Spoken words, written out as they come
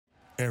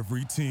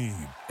Every team,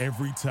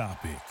 every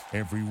topic,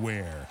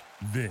 everywhere.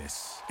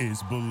 This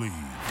is Believe.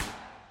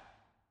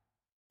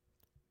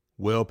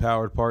 Will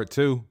Powered Part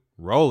 2.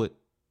 Roll it.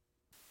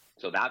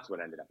 So that's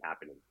what ended up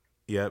happening.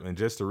 Yep, and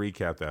just to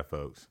recap that,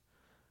 folks,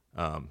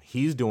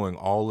 he's doing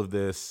all of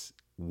this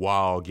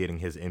while getting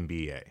his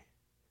MBA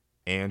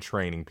and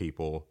training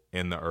people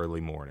in the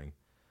early morning.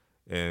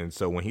 And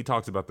so when he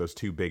talks about those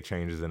two big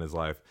changes in his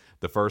life,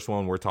 the first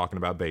one, we're talking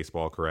about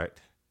baseball,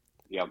 correct?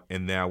 Yep.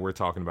 And now we're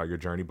talking about your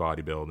journey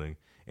bodybuilding.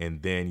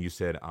 And then you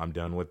said, I'm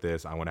done with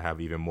this. I want to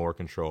have even more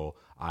control.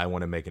 I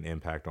want to make an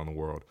impact on the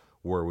world.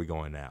 Where are we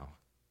going now?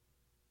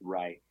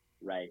 Right.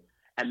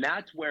 And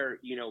that's where,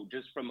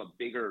 just from a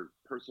bigger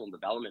personal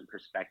development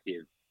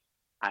perspective,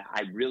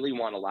 I really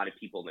want a lot of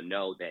people to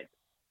know that,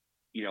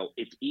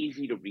 it's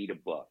easy to read a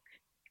book.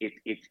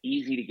 It's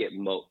easy to get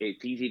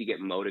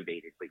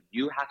motivated, but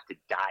you have to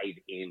dive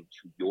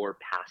into your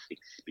past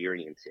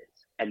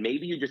experiences. And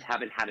maybe you just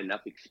haven't had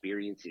enough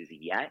experiences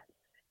yet.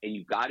 And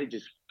you got to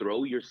just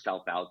throw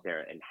yourself out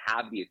there and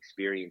have the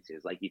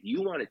experiences. Like, if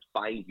you want to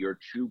find your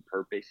true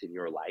purpose in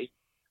your life,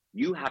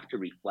 you have to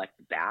reflect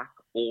back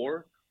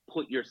or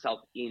put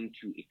yourself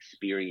into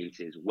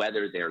experiences,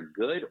 whether they're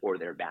good or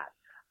they're bad.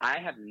 I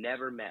have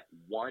never met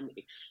one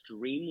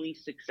extremely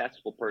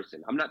successful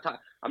person. I'm not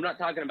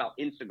talking about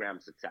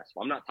Instagram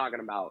successful. I'm not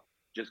talking about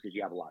just because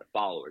you have a lot of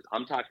followers.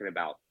 I'm talking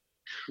about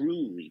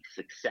truly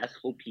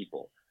successful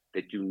people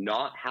that do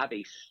not have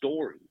a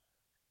story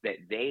that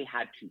they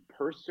had to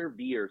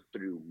persevere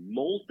through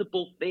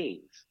multiple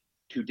things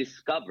to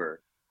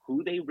discover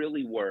who they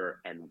really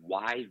were and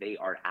why they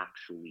are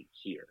actually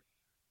here.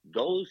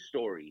 Those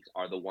stories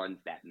are the ones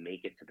that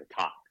make it to the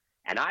top.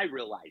 And I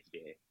realized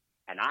it,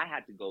 and I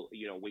had to go,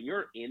 when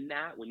you're in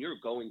that, when you're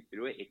going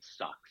through it, it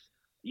sucks.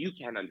 You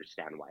can't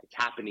understand why it's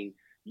happening.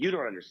 You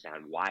don't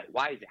understand why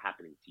is it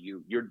happening to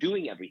you. You're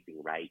doing everything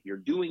right. You're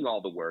doing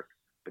all the work,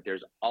 but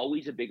there's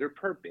always a bigger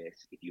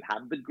purpose. If you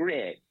have the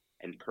grit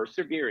and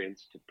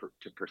perseverance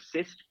to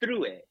persist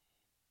through it,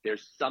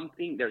 there's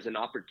an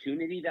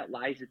opportunity that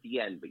lies at the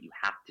end, but you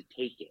have to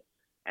take it.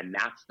 And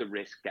that's the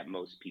risk that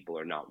most people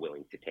are not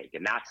willing to take.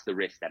 And that's the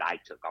risk that I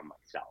took on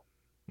myself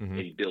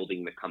in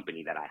building the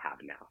company that I have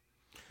now.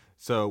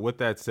 So with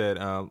that said,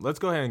 let's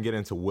go ahead and get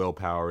into Will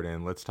Powered,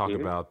 and let's talk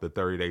about the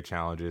 30-day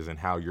challenges and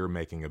how you're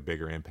making a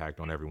bigger impact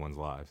on everyone's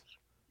lives.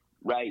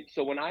 Right.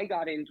 So when I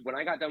got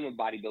done with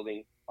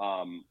bodybuilding,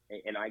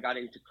 and I got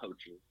into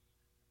coaching,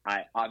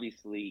 I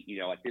obviously,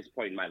 at this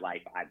point in my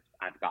life,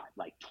 I've got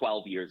like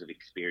 12 years of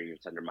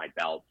experience under my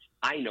belt.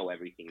 I know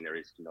everything there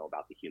is to know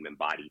about the human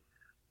body.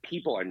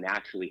 People are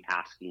naturally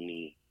asking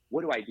me,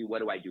 what do I do? What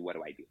do I do? What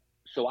do I do?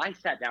 So I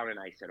sat down and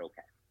I said,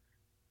 okay,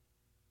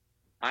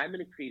 I'm going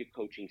to create a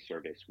coaching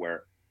service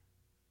where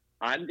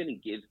I'm going to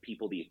give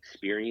people the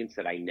experience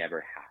that I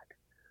never had.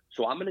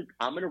 So I'm going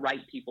to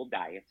write people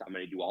diets. I'm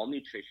going to do all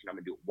nutrition. I'm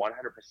going to do it 100%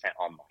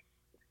 online.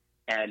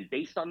 And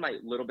based on my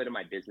little bit of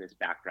my business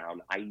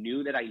background, I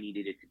knew that I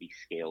needed it to be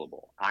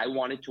scalable. I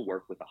wanted to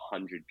work with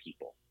 100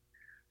 people.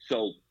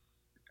 So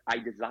I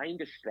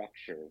designed a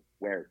structure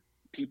where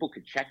people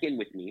could check in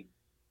with me.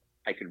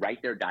 I could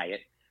write their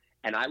diet,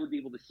 and I would be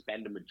able to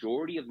spend a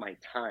majority of my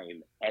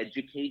time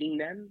educating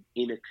them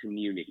in a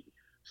community.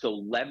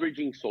 So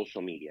leveraging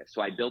social media.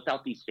 So I built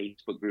out these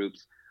Facebook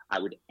groups. I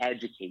would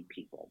educate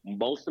people.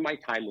 Most of my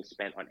time was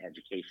spent on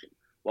education.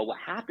 Well, what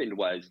happened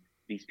was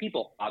these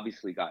people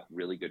obviously got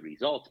really good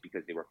results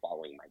because they were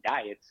following my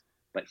diets.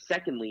 But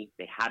secondly,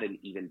 they had an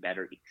even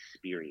better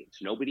experience.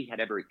 Nobody had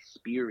ever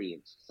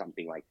experienced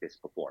something like this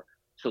before.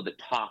 So the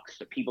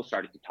people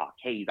started to talk.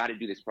 Hey, you got to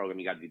do this program.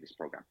 You got to do this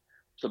program.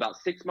 So about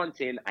 6 months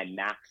in, I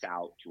maxed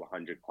out to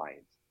 100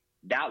 clients.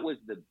 That was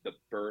the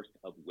birth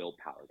of Will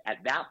Powered. At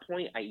that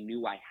point, I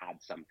knew I had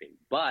something.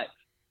 But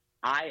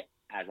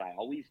as I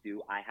always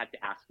do, I had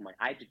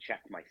to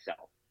check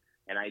myself.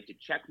 And I had to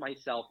check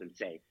myself and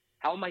say,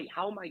 how am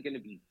I going to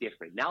be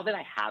different? Now that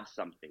I have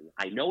something,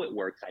 I know it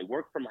works. I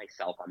work for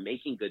myself. I'm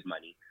making good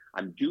money.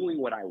 I'm doing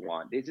what I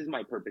want. This is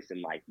my purpose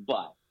in life.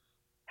 But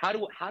how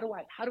do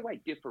I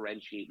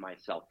differentiate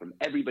myself from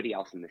everybody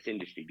else in this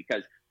industry?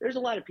 Because there's a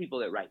lot of people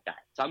that write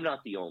diets. I'm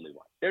not the only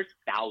one. There's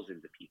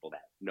thousands of people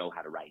that know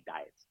how to write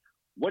diets.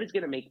 What is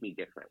going to make me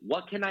different?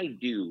 What can I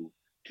do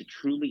to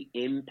truly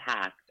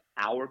impact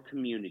our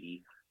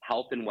community,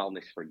 health and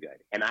wellness for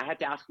good? And I had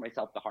to ask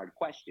myself the hard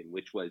question,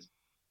 which was,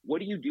 what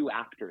do you do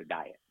after a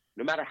diet?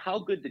 No matter how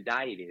good the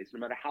diet is, no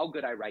matter how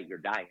good I write your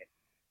diet,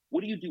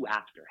 what do you do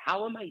after?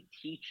 How am I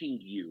teaching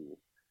you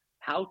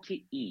how to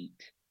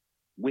eat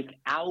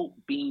without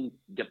being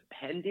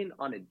dependent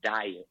on a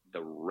diet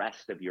the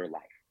rest of your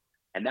life?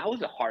 And that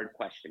was a hard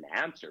question to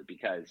answer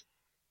because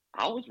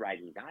I was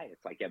writing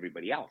diets like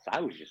everybody else. I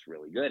was just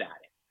really good at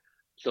it.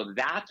 So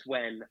that's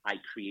when I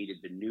created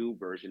the new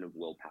version of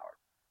Will Powered.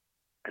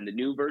 And the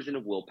new version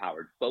of Will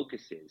Powered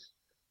focuses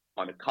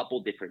on a couple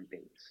different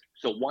things.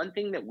 So one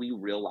thing that we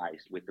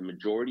realized with the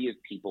majority of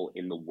people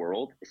in the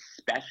world,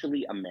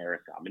 especially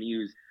America, I'm going to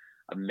use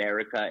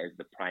America as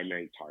the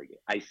primary target.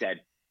 I said,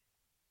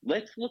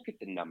 let's look at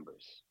the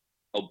numbers.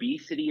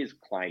 Obesity is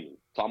climbing.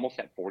 It's almost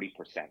at 40%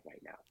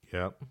 right now.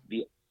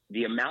 Yep.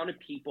 The amount of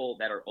people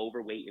that are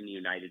overweight in the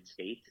United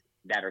States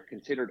that are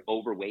considered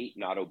overweight,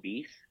 not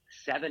obese,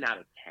 7 out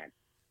of 10.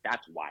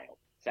 That's wild.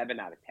 7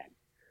 out of 10.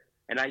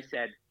 And I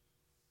said,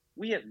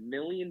 we have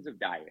millions of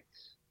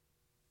diets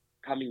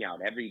coming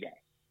out every day.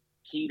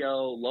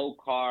 Keto, low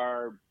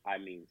carb,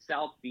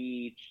 South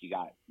Beach, you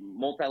got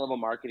multi-level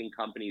marketing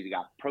companies, you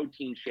got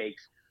protein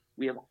shakes.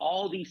 We have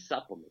all these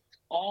supplements,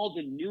 all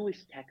the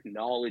newest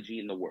technology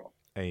in the world.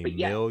 A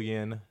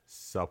million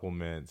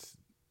supplements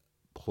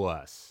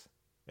plus.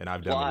 And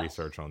I've done the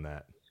research on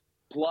that.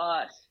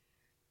 Plus,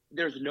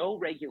 there's no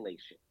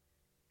regulation.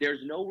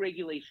 There's no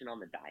regulation on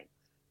the diets.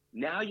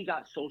 Now you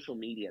got social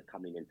media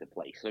coming into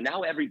play. So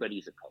now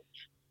everybody's a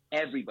coach.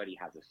 Everybody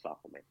has a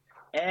supplement.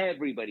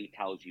 Everybody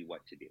tells you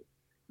what to do.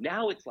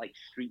 Now it's like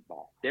street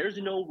ball. There's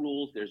no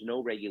rules. There's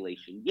no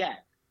regulation.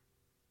 Yet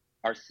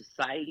our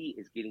society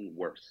is getting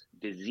worse.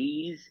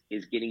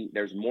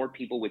 There's more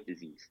people with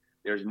disease.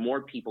 There's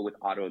more people with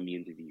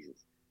autoimmune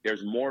diseases.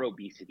 There's more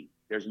obesity.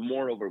 There's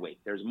more overweight.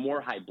 There's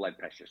more high blood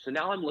pressure. So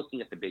now I'm looking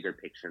at the bigger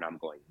picture and I'm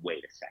going,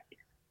 wait a second.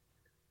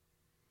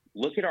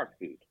 Look at our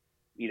food.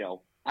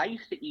 I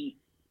used to eat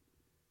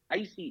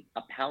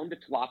a pound of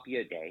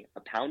tilapia a day,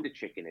 a pound of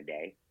chicken a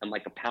day, and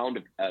like a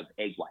pound of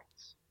egg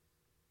whites.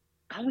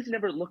 I was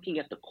never looking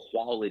at the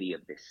quality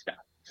of this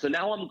stuff. So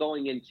now I'm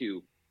going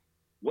into,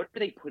 what are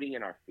they putting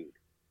in our food?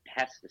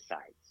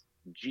 Pesticides,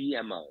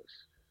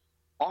 GMOs.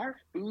 Our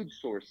food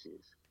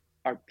sources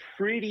are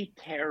pretty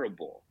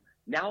terrible.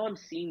 Now I'm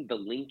seeing the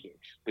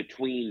linkage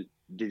between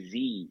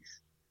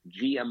disease,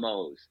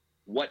 GMOs,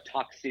 what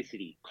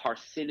toxicity,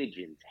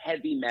 carcinogens,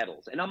 heavy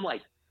metals. And I'm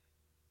like,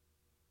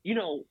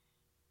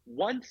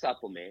 one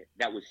supplement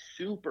that was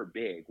super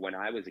big when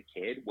I was a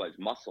kid was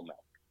muscle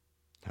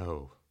milk.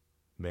 Oh,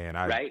 man.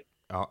 Right?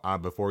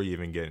 Before you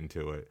even get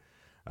into it,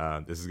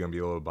 this is going to be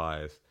a little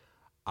biased.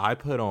 I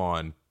put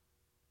on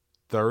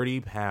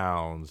 30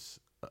 pounds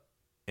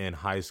in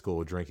high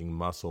school drinking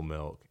muscle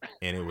milk,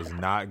 and it was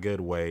not good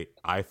weight.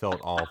 I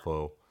felt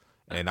awful,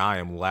 and I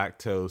am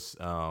lactose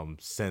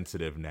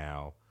sensitive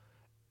now.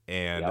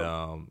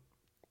 And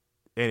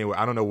anyway,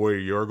 I don't know where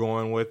you're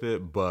going with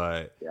it,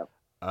 but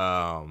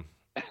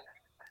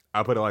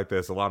I put it like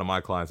this. A lot of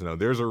my clients know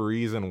there's a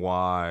reason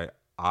why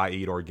I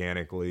eat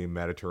organically,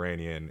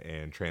 Mediterranean,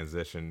 and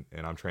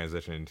I'm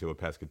transitioning to a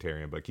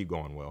pescatarian, but keep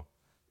going, Will.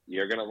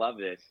 You're going to love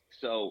this.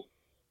 So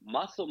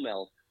muscle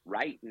milk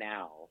right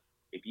now,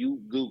 if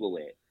you Google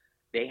it,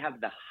 they have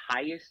the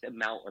highest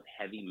amount of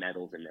heavy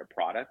metals in their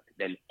product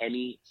than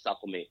any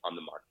supplement on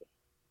the market.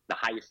 The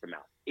highest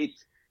amount.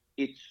 It's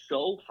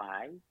so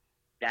high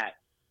that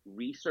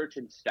research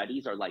and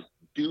studies are like,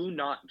 do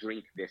not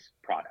drink this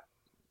product.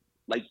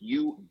 Like,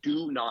 you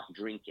do not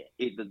drink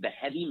it. The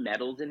heavy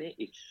metals in it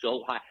is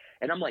so high.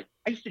 And I'm like,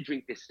 I used to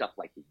drink this stuff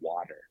like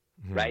water,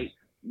 right?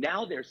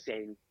 Now they're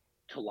saying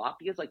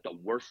tilapia is like the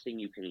worst thing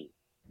you can eat.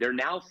 They're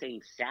now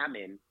saying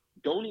salmon,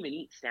 don't even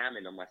eat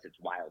salmon unless it's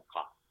wild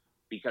caught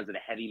because of the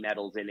heavy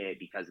metals in it,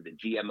 because of the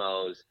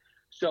GMOs.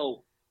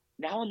 So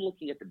now I'm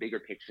looking at the bigger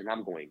picture and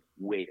I'm going,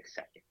 wait a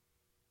second.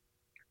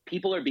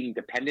 People are being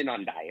dependent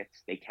on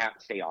diets. They can't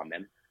stay on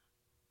them.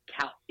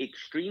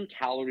 Extreme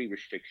calorie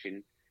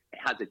restriction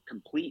has a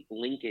complete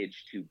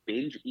linkage to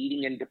binge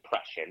eating and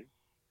depression.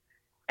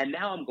 And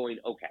now I'm going,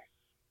 okay,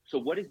 so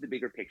what is the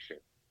bigger picture?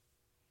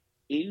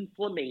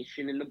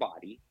 Inflammation in the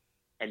body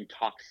and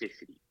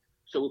toxicity.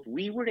 So if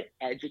we were to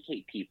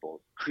educate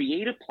people,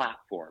 create a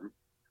platform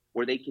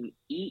where they can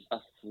eat a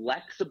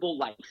flexible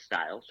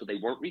lifestyle so they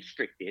weren't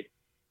restricted,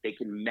 they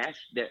can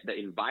mesh the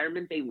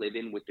environment they live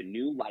in with the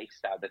new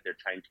lifestyle that they're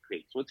trying to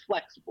create. So it's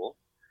flexible.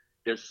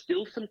 There's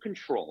still some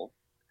control,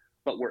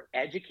 but we're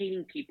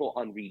educating people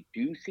on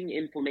reducing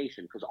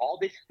inflammation because all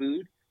this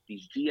food,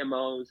 these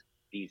GMOs,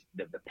 the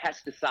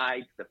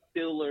pesticides, the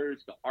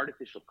fillers, the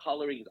artificial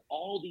colorings,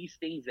 all these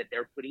things that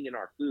they're putting in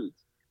our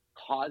foods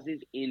causes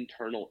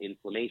internal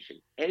inflammation.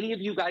 Any of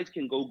you guys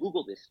can go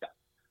Google this stuff.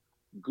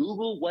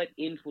 Google what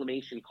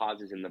inflammation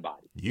causes in the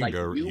body. You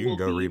can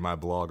go read my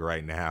blog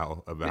right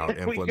now about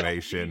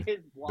inflammation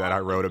that I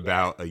wrote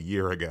about a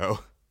year ago.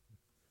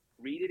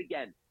 Read it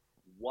again.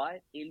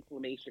 What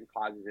inflammation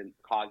causes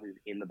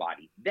in the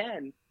body.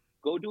 Then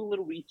go do a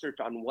little research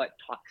on what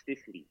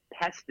toxicity,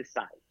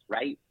 pesticides,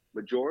 right?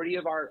 Majority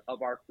of our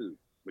food,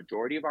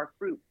 majority of our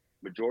fruit,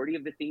 majority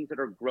of the things that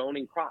are grown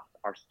in crops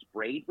are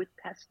sprayed with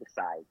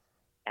pesticides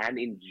and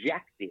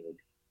injected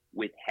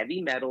with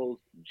heavy metals,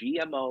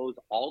 GMOs,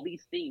 all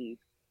these things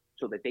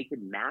so that they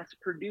can mass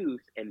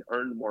produce and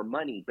earn more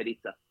money, but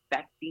it's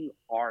affecting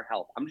our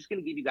health. I'm just going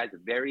to give you guys a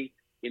very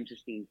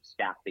interesting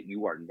stat that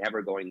you are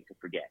never going to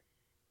forget.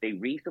 They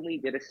recently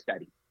did a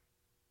study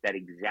that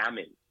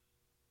examined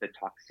the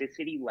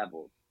toxicity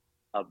levels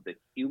of the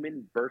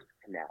human birth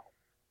canal,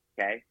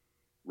 okay?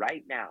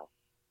 Right now,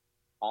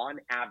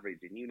 on average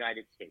in the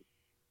United States,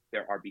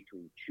 there are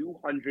between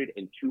 200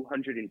 and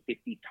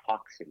 250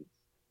 toxins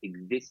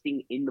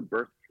existing in the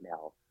birth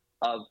canal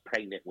of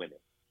pregnant women.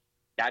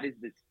 That is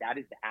the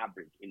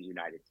average in the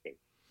United States.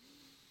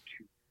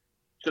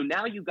 So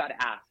now you got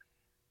to ask,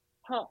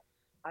 huh,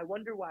 I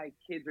wonder why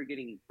kids are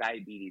getting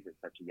diabetes at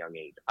such a young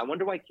age. I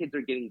wonder why kids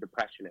are getting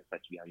depression at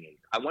such a young age.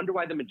 I wonder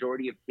why the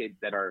majority of kids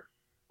that are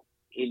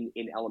in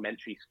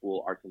elementary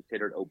school are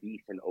considered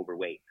obese and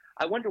overweight.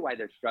 I wonder why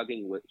they're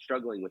struggling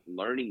with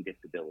learning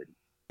disabilities.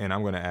 And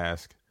I'm going to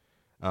ask,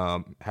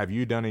 have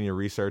you done any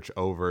research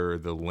over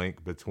the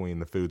link between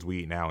the foods we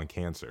eat now and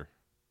cancer?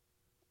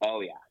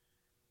 Oh, yeah.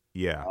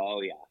 Yeah.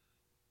 Oh, yeah.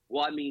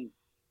 Well, I mean,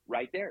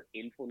 right there,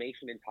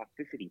 inflammation and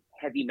toxicity,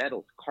 heavy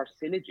metals,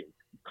 carcinogens.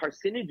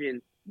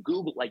 Carcinogens,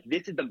 Google, like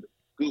this is the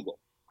Google.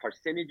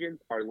 Carcinogens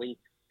are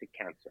linked to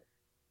cancer.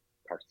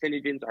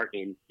 Carcinogens are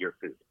in your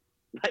food.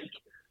 Like,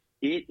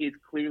 it is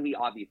clearly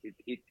obvious.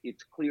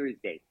 It's clear as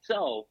day.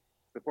 So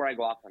before I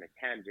go off on a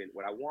tangent,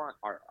 what I want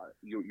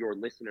your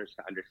listeners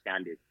to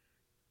understand is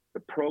the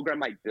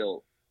program I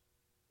built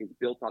is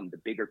built on the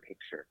bigger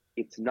picture.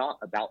 It's not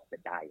about the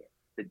diet.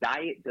 The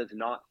diet does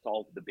not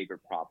solve the bigger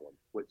problem.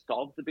 What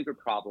solves the bigger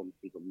problem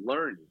is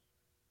learning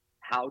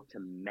how to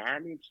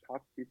manage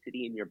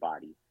toxicity in your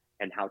body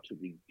and how to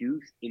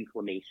reduce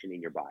inflammation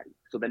in your body.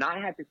 So then I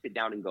had to sit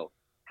down and go,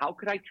 how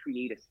could I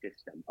create a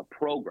system, a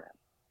program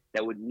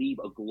that would leave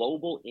a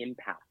global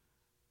impact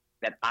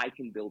that I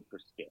can build for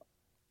scale?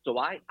 So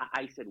I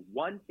said,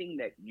 one thing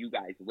that you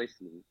guys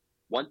listening,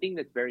 one thing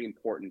that's very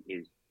important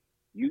is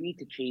you need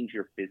to change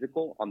your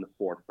physical on the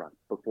forefront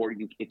before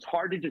it's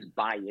hard to just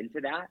buy into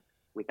that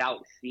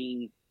without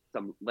seeing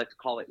some, let's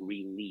call it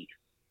relief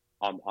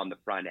on the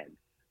front end.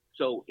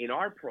 So in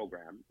our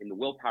program, in the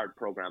Will Powered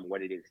program,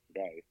 what it is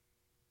today,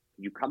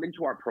 you come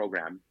into our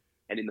program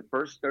and in the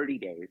first 30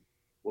 days,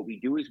 what we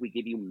do is we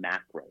give you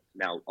macros.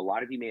 Now, a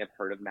lot of you may have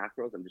heard of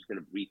macros. I'm just going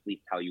to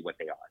briefly tell you what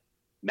they are.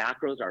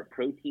 Macros are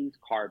proteins,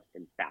 carbs,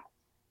 and fats.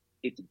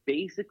 It's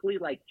basically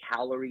like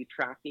calorie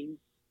tracking,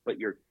 but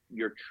you're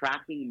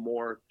tracking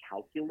more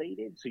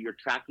calculated. So you're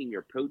tracking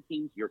your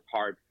proteins, your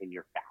carbs, and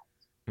your fats.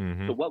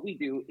 Mm-hmm. So what we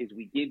do is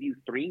we give you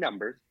 3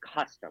 numbers,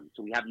 custom.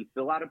 So we have you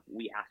fill out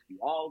we ask you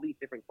all these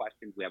different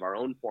questions. We have our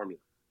own formula.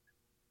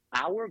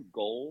 Our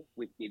goal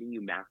with giving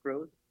you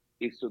macros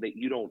is so that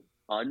you don't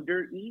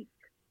undereat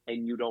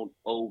and you don't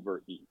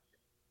overeat.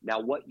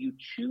 Now, what you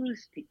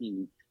choose to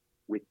eat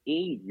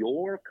within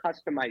your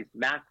customized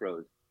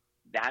macros,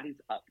 that is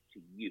up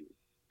to you.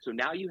 So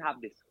now you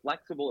have this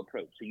flexible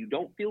approach. So you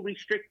don't feel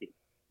restricted.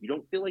 You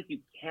don't feel like you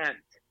can't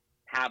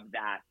have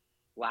that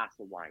glass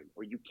of wine,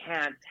 or you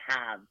can't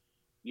have,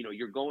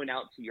 you're going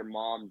out to your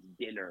mom's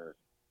dinner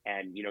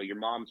and, your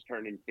mom's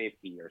turning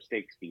 50 or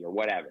 60 or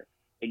whatever.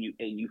 And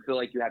you feel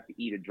like you have to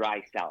eat a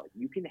dry salad.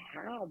 You can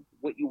have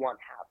what you want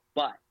to have,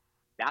 but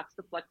that's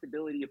the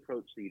flexibility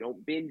approach. So you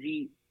don't binge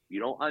eat, you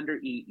don't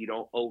undereat, you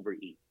don't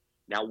overeat.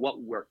 Now,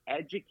 what we're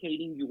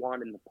educating you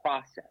on in the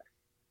process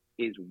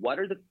is what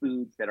are the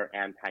foods that are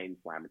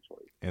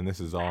anti-inflammatory. And this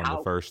is all in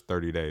the first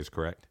 30 days,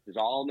 correct? This is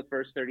all in the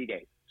first 30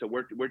 days. So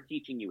we're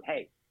teaching you,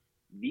 hey,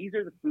 these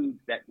are the foods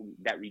that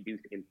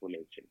reduce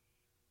inflammation.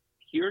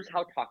 Here's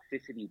how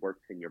toxicity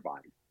works in your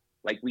body.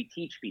 Like we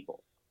teach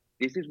people,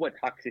 this is what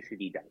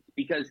toxicity does.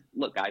 Because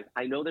look, guys,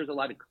 I know there's a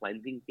lot of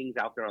cleansing things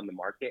out there on the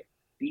market.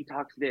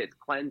 Detox this,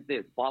 cleanse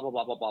this, blah, blah,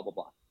 blah, blah, blah, blah,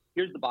 blah.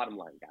 Here's the bottom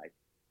line, guys.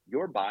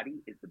 Your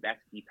body is the best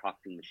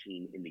detoxing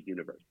machine in the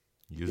universe.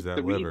 Use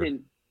that liver.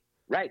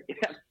 Right.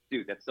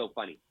 Dude, that's so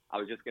funny. I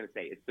was just going to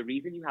say, it's the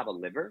reason you have a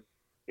liver.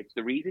 It's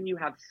the reason you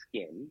have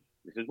skin.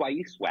 This is why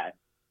you sweat.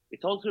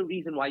 It's also a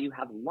reason why you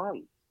have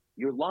lungs.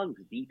 Your lungs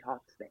detox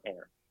the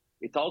air.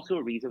 It's also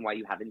a reason why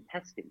you have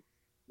intestines.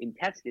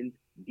 Intestines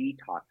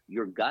detox.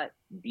 Your gut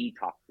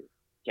detoxes.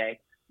 Okay?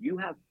 You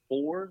have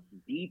 4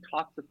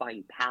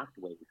 detoxifying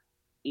pathways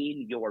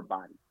in your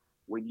body.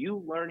 When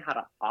you learn how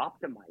to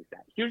optimize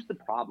that, here's the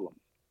problem.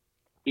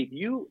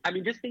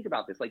 Just think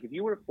about this. Like if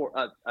you were for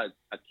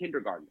a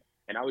kindergartner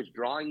and I was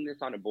drawing this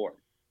on a board,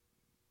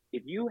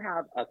 if you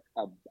have a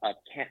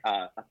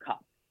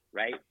cup,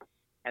 right?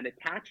 And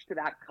attached to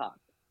that cup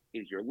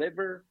is your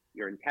liver,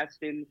 your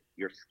intestines,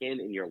 your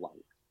skin, and your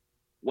lungs.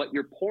 What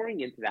you're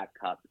pouring into that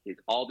cup is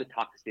all the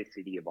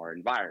toxicity of our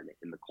environment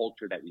and the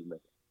culture that we live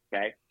in,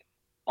 okay?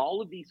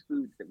 All of these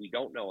foods that we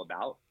don't know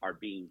about are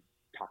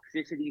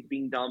toxicities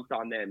being dumped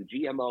on them,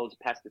 GMOs,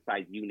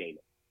 pesticides, you name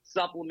it.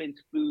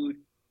 Supplements, food,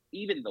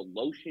 even the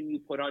lotion you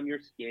put on your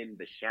skin,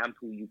 the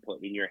shampoo you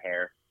put in your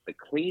hair, the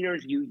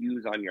cleaners you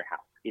use on your house.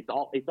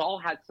 It's all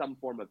had some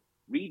form of,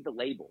 read the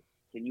labels.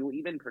 Can you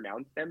even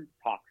pronounce them?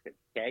 Toxins,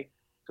 okay?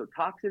 So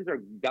toxins are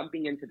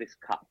dumping into this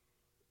cup.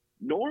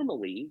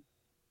 Normally,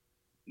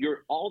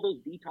 all those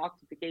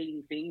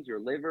detoxificating things, your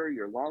liver,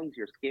 your lungs,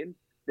 your skin,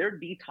 they're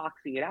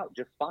detoxing it out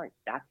just fine.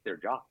 That's their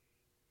job.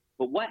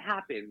 But what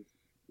happens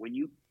when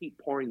you keep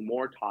pouring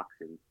more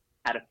toxins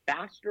at a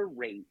faster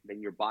rate than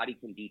your body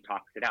can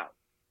detox it out?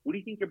 What do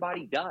you think your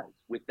body does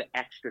with the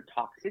extra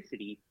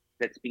toxicity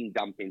that's being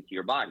dumped into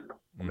your body?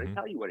 I'm going to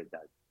tell you what it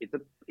does.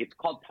 It's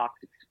called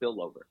toxic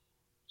spillover.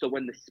 So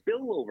when the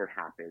spillover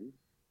happens,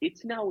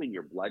 it's now in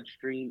your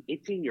bloodstream,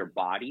 it's in your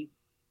body.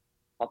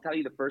 I'll tell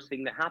you the first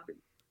thing that happens,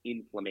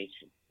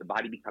 inflammation. The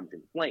body becomes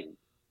inflamed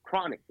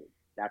chronically.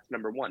 That's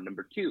number 1.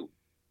 Number 2,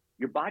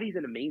 Your body's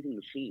an amazing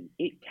machine.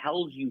 It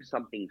tells you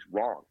something's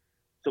wrong.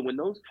 So when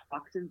those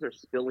toxins are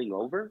spilling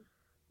over,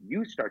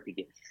 you start to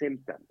get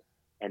symptoms.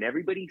 And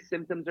everybody's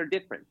symptoms are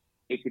different.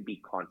 It could be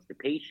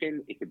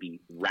constipation, it could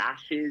be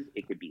rashes,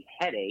 it could be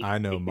headache. I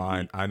know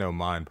mine. I know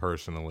mine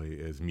personally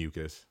is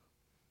mucus.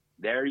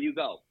 There you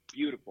go.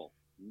 Beautiful.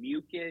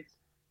 Mucus,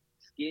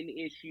 skin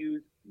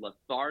issues,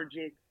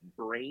 lethargic,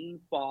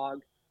 brain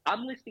fog.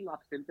 I'm listing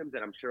off symptoms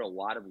that I'm sure a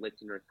lot of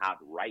listeners have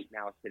right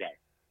now today.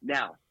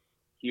 Now,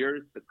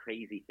 here's the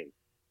crazy thing.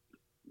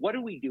 What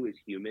do we do as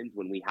humans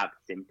when we have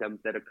symptoms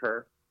that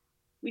occur?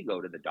 We go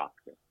to the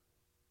doctor.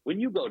 When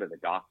you go to the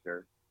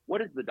doctor, what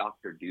does the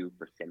doctor do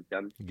for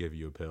symptoms? Give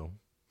you a pill.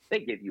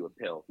 They give you a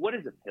pill. What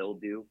does a pill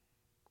do?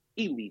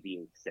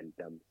 Alleviates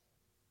symptoms.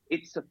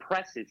 It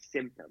suppresses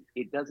symptoms.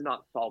 It does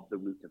not solve the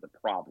root of the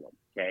problem,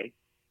 okay?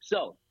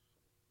 So,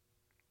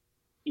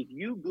 if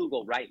you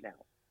Google right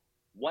now,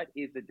 what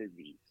is a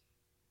disease?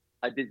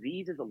 A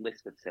disease is a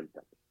list of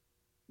symptoms.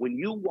 When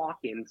you walk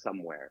in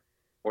somewhere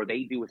or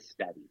they do a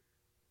study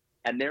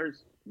and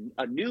there's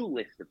a new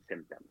list of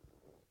symptoms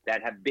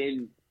that have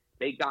been,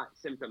 they got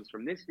symptoms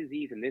from this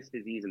disease and this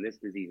disease and this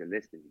disease and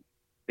this disease.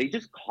 They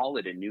just call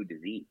it a new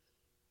disease.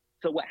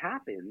 So what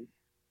happens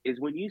is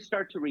when you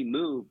start to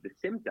remove the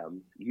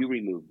symptoms, you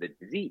remove the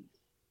disease.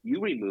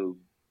 You remove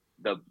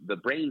the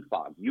brain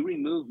fog. You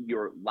remove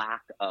your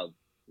lack of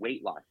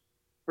weight loss.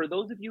 For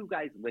those of you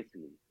guys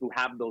listening who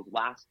have those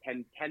last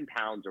 10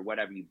 pounds or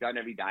whatever, you've done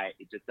every diet,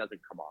 it just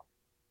doesn't come off.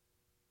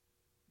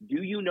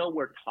 Do you know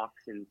where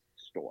toxins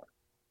store?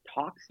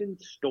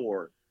 Toxins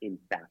store in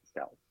fat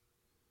cells.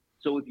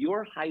 So if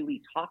you're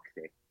highly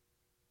toxic,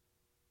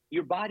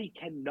 your body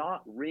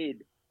cannot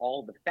rid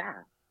all the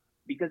fat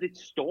because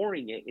it's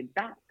storing it in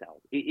fat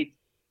cells.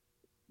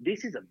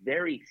 This is a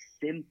very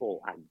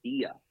simple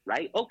idea,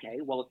 right? Okay,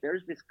 well, if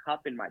there's this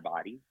cup in my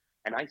body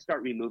and I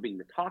start removing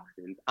the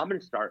toxins, I'm going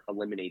to start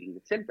eliminating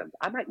the symptoms.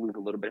 I might lose a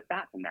little bit of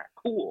fat from that.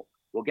 Cool.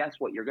 Well, guess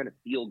what? You're going to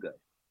feel good.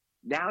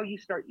 Now you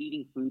start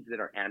eating foods that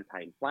are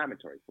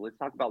anti-inflammatory. So let's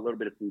talk about a little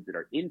bit of foods that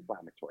are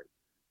inflammatory.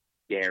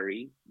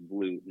 Dairy,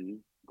 gluten,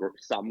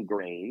 some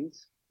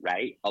grains,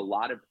 right? A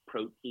lot of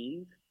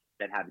proteins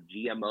that have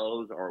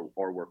GMOs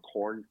or were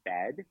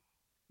corn-fed.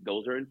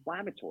 Those are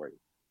inflammatory.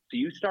 So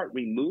you start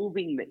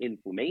removing the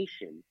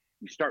inflammation,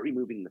 you start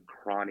removing the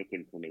chronic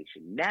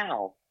inflammation.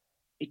 Now,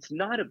 it's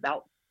not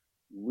about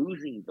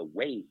losing the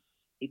weight,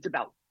 it's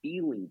about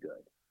feeling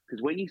good.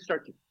 Because when you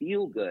start to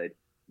feel good,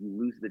 you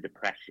lose the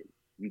depression,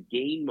 you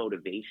gain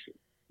motivation,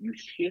 you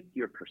shift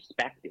your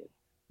perspective.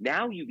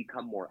 Now you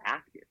become more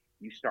active,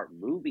 you start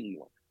moving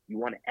more, you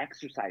want to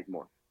exercise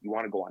more, you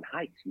want to go on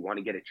hikes, you want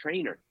to get a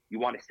trainer, you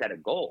want to set a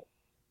goal.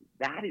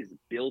 That is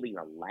building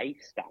a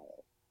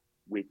lifestyle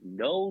with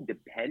no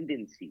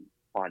dependency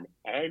on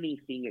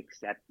anything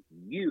except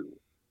you.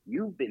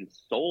 You've been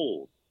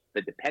sold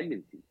the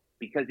dependency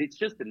because it's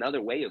just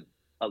another way of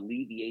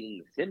alleviating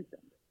the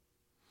symptoms.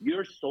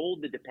 You're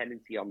sold the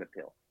dependency on the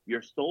pill.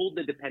 You're sold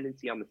the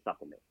dependency on the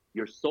supplement.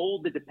 You're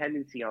sold the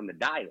dependency on the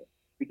diet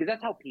because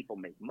that's how people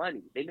make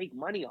money. They make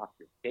money off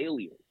their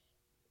failures.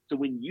 So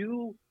when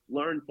you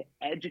learn to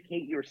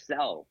educate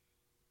yourself,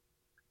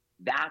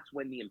 that's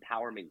when the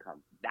empowerment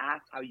comes.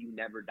 That's how you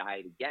never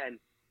diet again.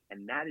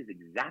 And that is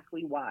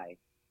exactly why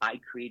I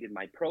created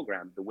my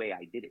program the way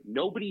I did it.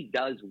 Nobody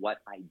does what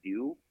I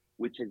do,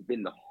 which has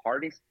been the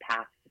hardest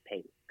path to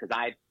pay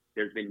because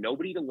there's been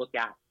nobody to look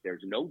at.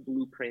 There's no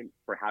blueprint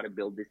for how to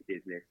build this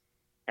business.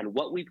 And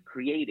what we've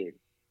created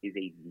is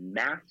a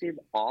massive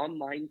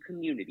online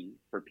community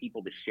for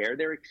people to share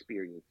their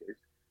experiences.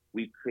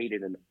 We've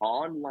created an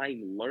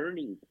online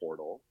learning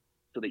portal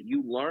so that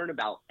you learn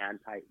about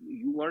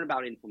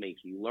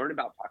inflammation, you learn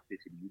about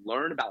toxicity, you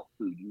learn about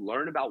food, you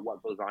learn about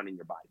what goes on in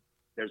your body.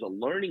 There's a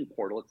learning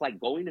portal. It's like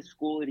going to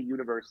school at a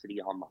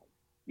university online.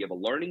 You have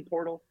a learning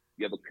portal,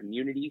 you have a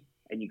community,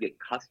 and you get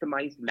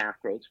customized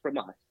macros from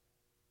us,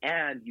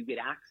 and you get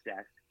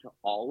access to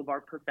all of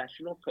our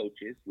professional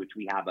coaches, which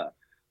we have a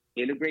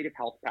integrative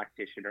health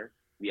practitioner,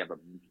 we have a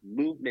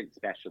movement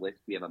specialist,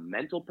 we have a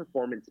mental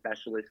performance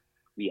specialist,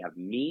 we have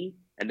me,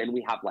 and then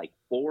we have like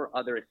 4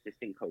 other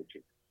assistant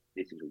coaches.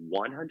 This is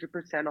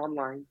 100%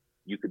 online.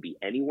 You could be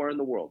anywhere in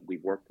the world.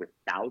 We've worked with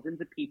thousands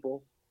of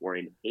people. We're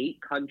in 8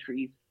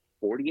 countries,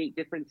 48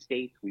 different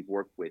states. We've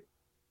worked with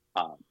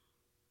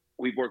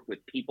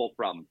people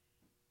from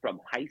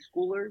high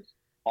schoolers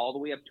all the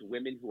way up to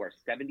women who are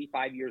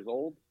 75 years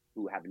old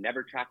who have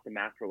never tracked a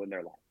macro in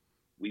their life.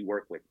 We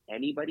work with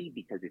anybody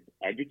because it's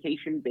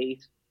education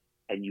based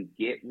and you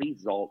get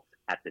results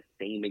at the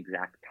same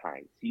exact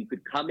time. So you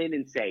could come in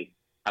and say,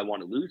 I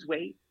want to lose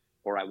weight,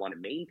 or I want to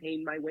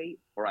maintain my weight,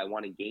 or I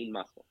want to gain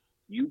muscle.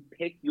 You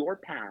pick your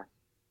path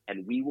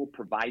and we will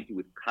provide you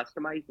with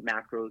customized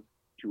macros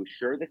to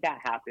assure that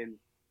happens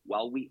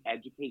while we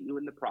educate you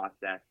in the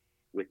process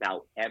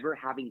without ever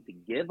having to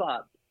give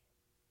up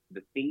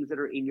the things that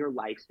are in your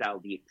lifestyle,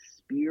 the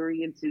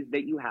experiences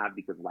that you have,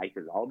 because life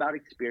is all about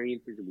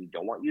experiences and we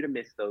don't want you to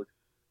miss those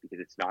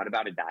because it's not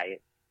about a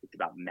diet. It's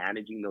about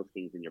managing those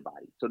things in your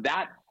body. So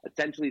that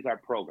essentially is our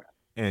program.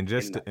 And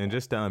in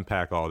just to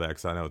unpack all that,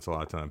 because I know it's a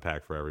lot to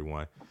unpack for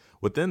everyone.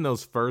 Within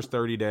those first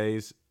 30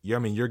 days,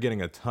 you're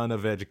getting a ton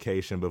of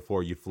education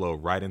before you flow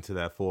right into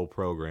that full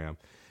program.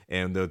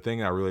 And the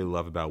thing I really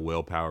love about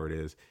Will Powered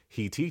is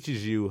he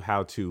teaches you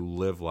how to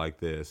live like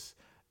this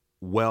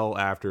well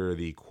after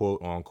the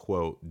quote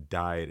unquote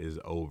diet is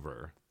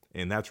over.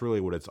 And that's really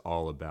what it's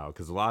all about.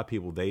 Because a lot of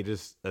people, they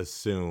just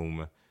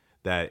assume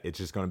that it's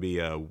just going to be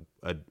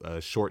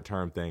a short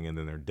term thing and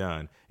then they're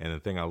done. And the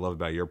thing I love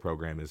about your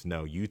program is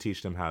no, you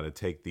teach them how to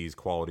take these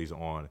qualities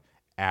on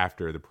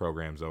after the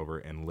program's over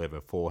and live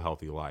a full,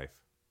 healthy life.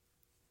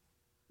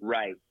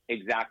 Right,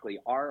 exactly.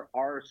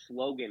 Our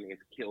slogan is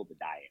kill the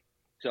diet.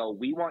 So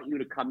we want you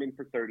to come in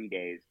for 30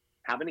 days,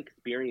 have an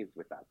experience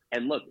with us.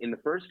 And look, in the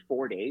first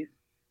 4 days,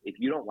 if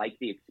you don't like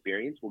the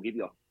experience, we'll give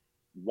you a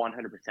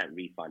 100%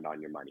 refund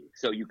on your money.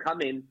 So you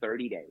come in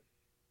 30 days.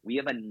 We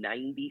have a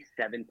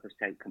 97%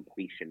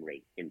 completion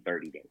rate in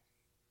 30 days.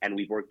 And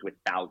we've worked with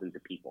thousands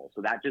of people.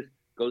 So that just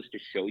goes to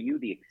show you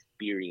the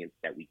experience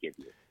that we give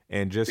you.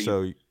 And just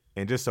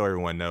so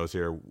everyone knows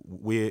here,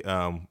 we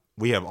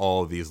have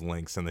all of these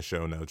links in the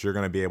show notes. You're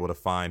going to be able to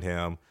find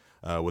him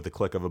with the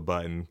click of a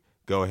button.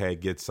 Go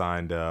ahead, get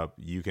signed up.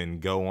 You can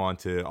go on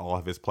to all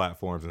of his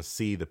platforms and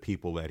see the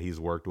people that he's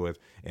worked with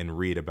and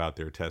read about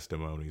their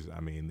testimonies. I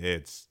mean,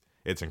 it's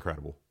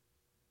incredible.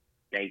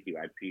 Thank you.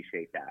 I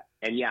appreciate that.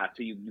 And yeah,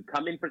 so you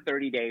come in for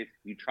 30 days,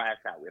 you try us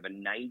out. We have a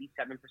 97%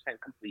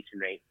 completion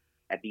rate.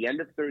 At the end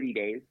of 30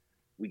 days,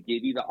 we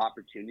give you the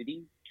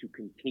opportunity to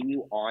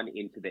continue on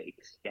into the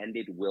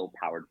extended Will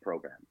Powered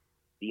program.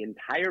 The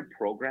entire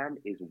program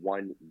is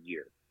 1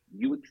 year.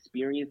 You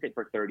experience it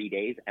for 30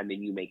 days and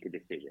then you make a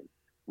decision.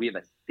 We have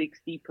a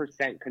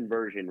 60%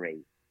 conversion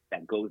rate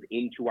that goes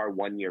into our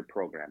 1 year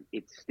program.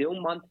 It's still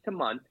month to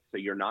month, so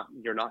you're not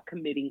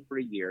committing for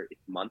a year.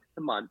 It's month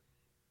to month.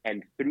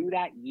 And through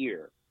that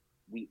year,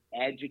 we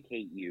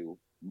educate you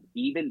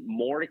even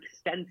more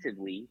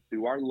extensively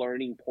through our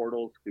learning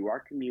portals, through our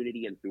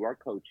community, and through our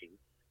coaching.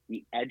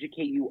 We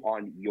educate you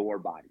on your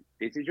body.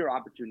 This is your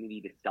opportunity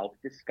to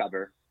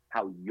self-discover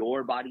how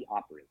your body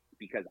operates,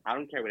 because I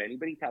don't care what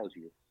anybody tells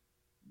you.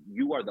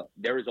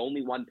 There is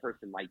only one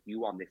person like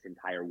you on this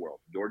entire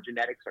world. Your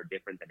genetics are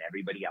different than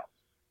everybody else.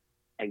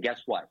 And guess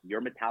what?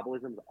 Your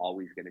metabolism is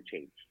always going to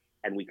change.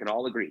 And we can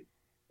all agree.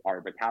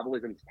 Our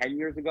metabolisms 10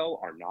 years ago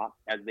are not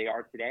as they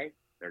are today.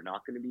 They're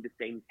not going to be the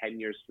same 10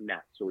 years from now.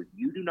 So if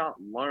you do not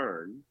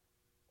learn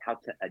how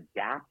to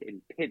adapt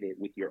and pivot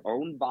with your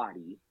own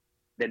body,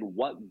 then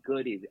what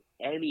good is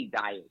any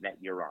diet that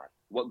you're on?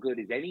 What good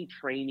is any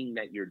training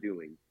that you're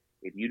doing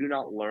if you do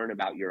not learn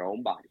about your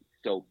own body?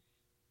 So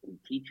we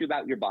teach you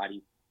about your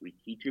body. We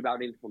teach you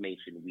about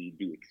inflammation. We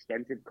do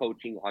extensive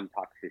coaching on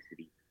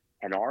toxicity.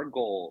 And our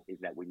goal is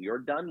that when you're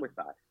done with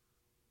us,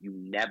 you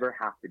never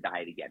have to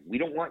diet again. We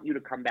don't want you to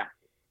come back.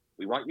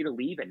 We want you to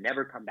leave and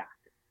never come back.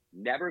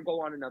 Never go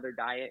on another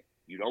diet.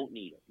 You don't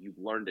need it. You've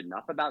learned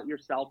enough about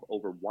yourself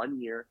over 1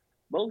 year.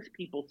 Most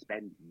people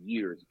spend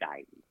years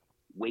dieting,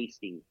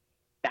 wasting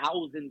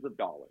thousands of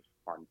dollars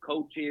on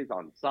coaches,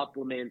 on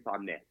supplements,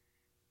 on this.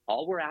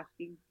 All we're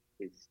asking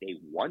is stay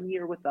 1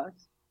 year with us,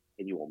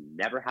 and you will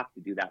never have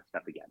to do that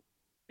stuff again.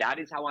 That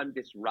is how I'm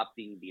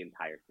disrupting the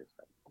entire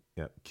system.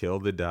 Yeah, kill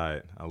the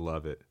diet. I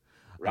love it.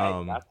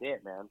 Right, that's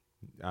it, man.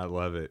 I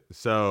love it.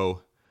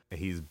 So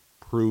he's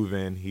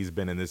proven he's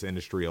been in this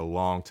industry a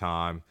long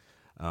time.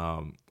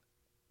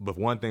 But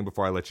one thing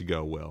before I let you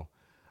go, Will,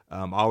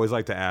 I always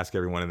like to ask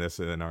everyone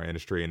in our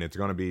industry, and it's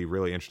going to be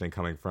really interesting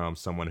coming from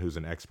someone who's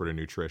an expert in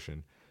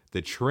nutrition.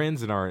 The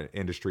trends in our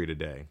industry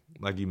today,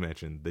 like you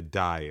mentioned, the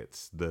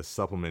diets, the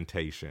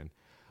supplementation.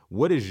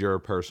 What is your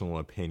personal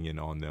opinion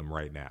on them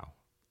right now?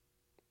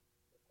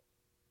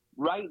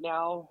 Right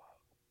now,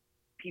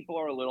 people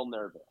are a little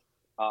nervous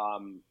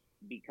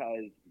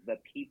because the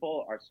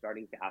people are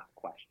starting to ask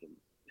questions.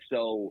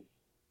 So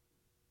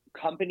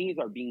companies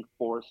are being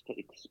forced to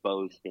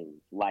expose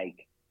things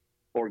like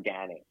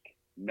organic,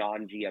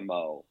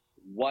 non-GMO.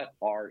 What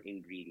are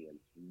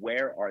ingredients?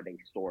 Where are they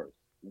sourced?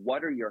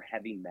 What are your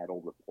heavy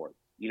metal reports?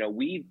 You know,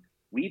 we've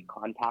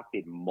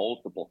contacted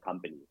multiple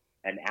companies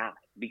and asked,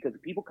 because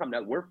people come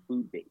to, we're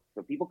food-based.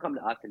 So people come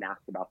to us and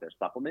ask about their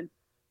supplements.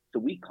 So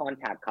we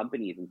contact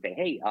companies and say,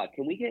 hey,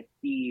 can we get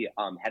the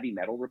heavy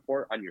metal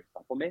report on your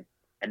supplement?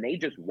 And they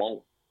just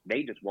won't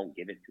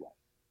give it to us.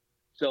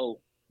 So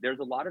there's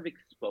a lot of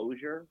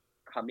exposure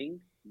coming.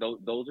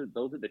 Those are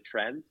the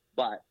trends.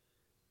 But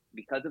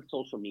because of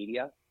social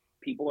media,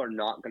 people are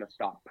not going to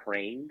stop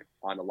preying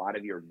on a lot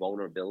of your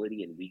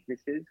vulnerability and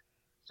weaknesses.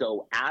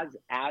 So as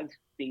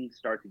things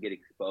start to get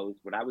exposed,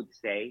 what I would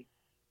say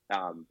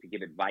to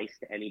give advice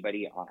to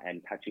anybody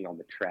and touching on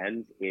the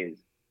trends is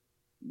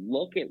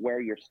look at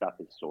where your stuff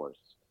is sourced.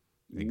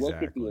 Exactly.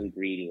 Look at the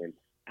ingredients.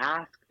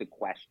 Ask the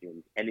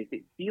questions. And if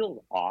it feels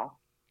off,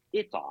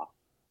 it's off.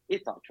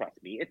 It's off.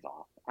 Trust me, it's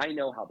off. I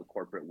know how the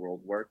corporate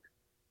world works.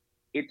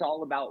 It's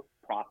all about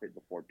profit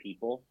before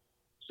people.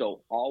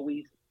 So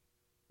always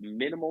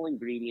minimal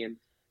ingredients,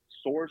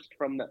 sourced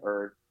from the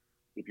earth.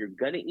 If you're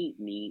going to eat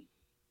meat,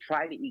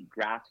 try to eat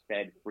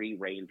grass-fed,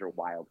 free-range, or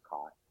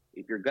wild-caught.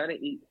 If you're going to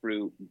eat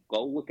fruit,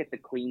 go look at the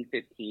clean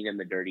 15 and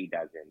the dirty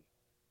dozen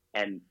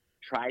and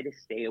try to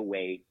stay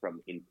away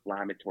from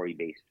inflammatory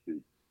based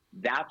foods.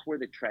 That's where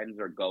the trends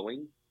are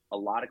going. A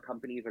lot of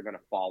companies are going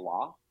to fall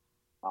off,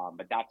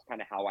 but that's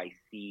kind of how I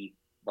see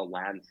the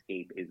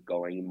landscape is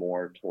going,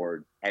 more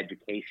towards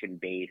education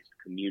based,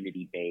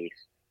 community based,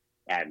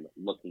 and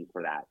looking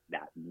for that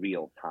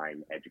real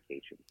time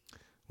education.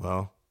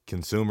 Well,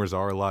 consumers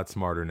are a lot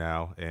smarter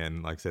now,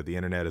 and like I said, the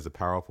internet is a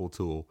powerful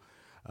tool.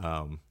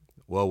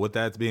 Well, with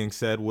that being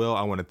said, Will,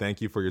 I want to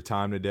thank you for your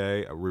time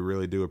today. We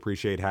really do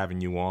appreciate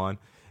having you on,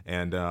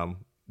 and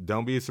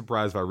don't be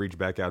surprised if I reach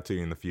back out to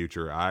you in the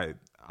future.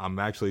 I'm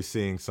actually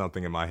seeing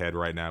something in my head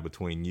right now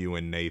between you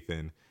and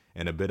Nathan,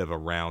 and a bit of a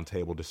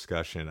roundtable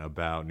discussion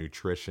about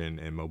nutrition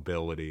and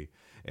mobility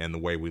and the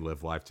way we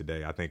live life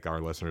today. I think our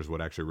listeners would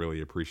actually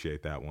really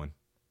appreciate that one.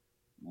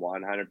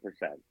 100%.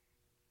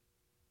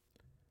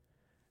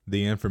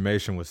 The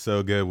information was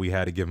so good, we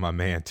had to give my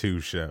man 2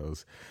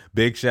 shows.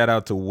 Big shout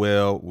out to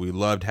Will. We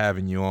loved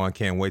having you on.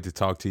 Can't wait to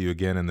talk to you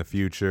again in the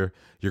future.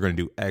 You're going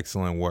to do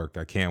excellent work.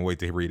 I can't wait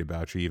to read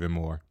about you even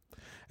more.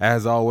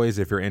 As always,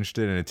 if you're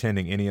interested in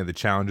attending any of the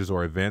challenges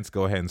or events,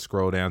 go ahead and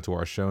scroll down to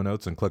our show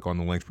notes and click on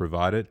the links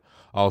provided.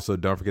 Also,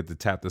 don't forget to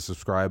tap the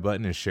subscribe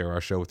button and share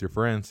our show with your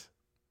friends.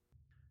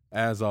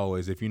 As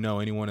always, if you know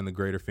anyone in the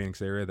greater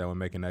Phoenix area that would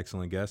make an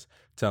excellent guest,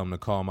 tell them to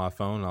call my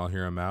phone and I'll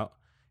hear them out.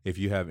 If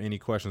you have any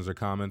questions or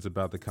comments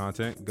about the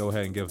content, go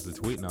ahead and give us a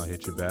tweet and I'll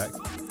hit you back.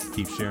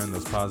 Keep sharing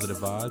those positive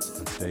vibes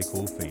and stay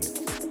cool, Phoenix.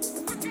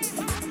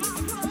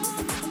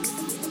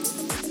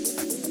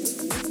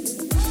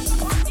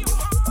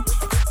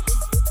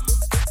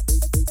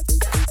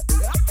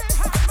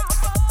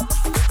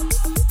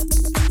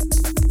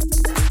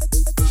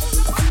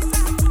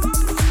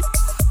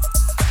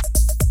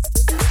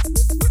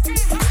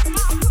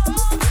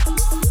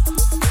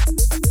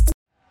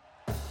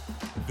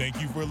 Thank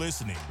you for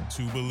listening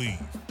to Believe.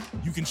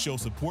 You can show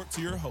support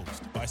to your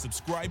host by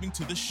subscribing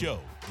to the show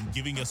and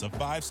giving us a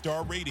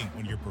 5-star rating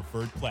on your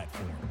preferred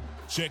platform.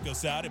 Check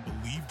us out at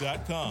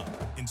Believe.com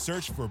and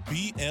search for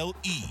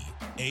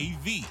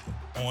BLEAV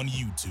on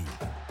YouTube.